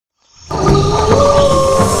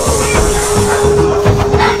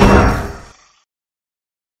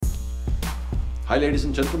Hi ladies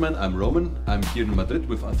and gentlemen, I'm Roman. I'm here in Madrid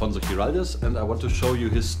with Alfonso Giraldes and I want to show you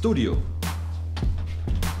his studio.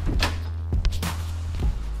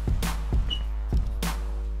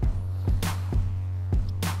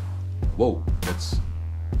 Whoa,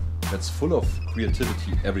 that's full of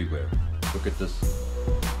creativity everywhere. Look at this.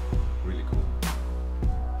 Really cool.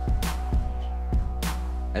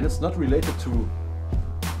 And it's not related to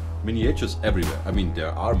miniatures everywhere. I mean,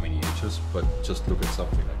 there are miniatures, but just look at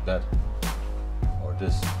something like that. Or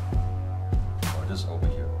this over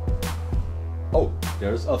here. Oh,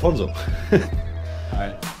 there's Alfonso.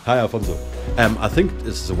 Hi. Hi, Alfonso. I think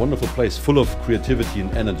this is a wonderful place, full of creativity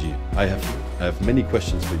and energy. I have many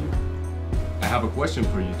questions for you. I have a question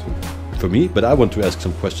for you too. For me, but I want to ask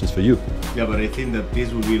some questions for you. Yeah, but I think that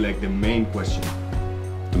this will be like the main question.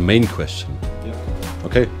 The main question. Yeah.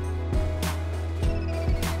 Okay.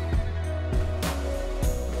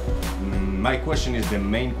 My question is the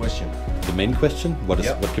main question. The main question? What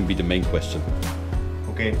Yep. can be the main question?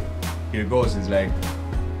 Okay, here goes. It's like,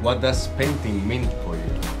 what does painting mean for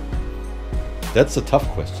you? That's a tough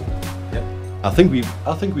question. Yeah. I think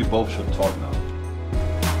we both should talk now.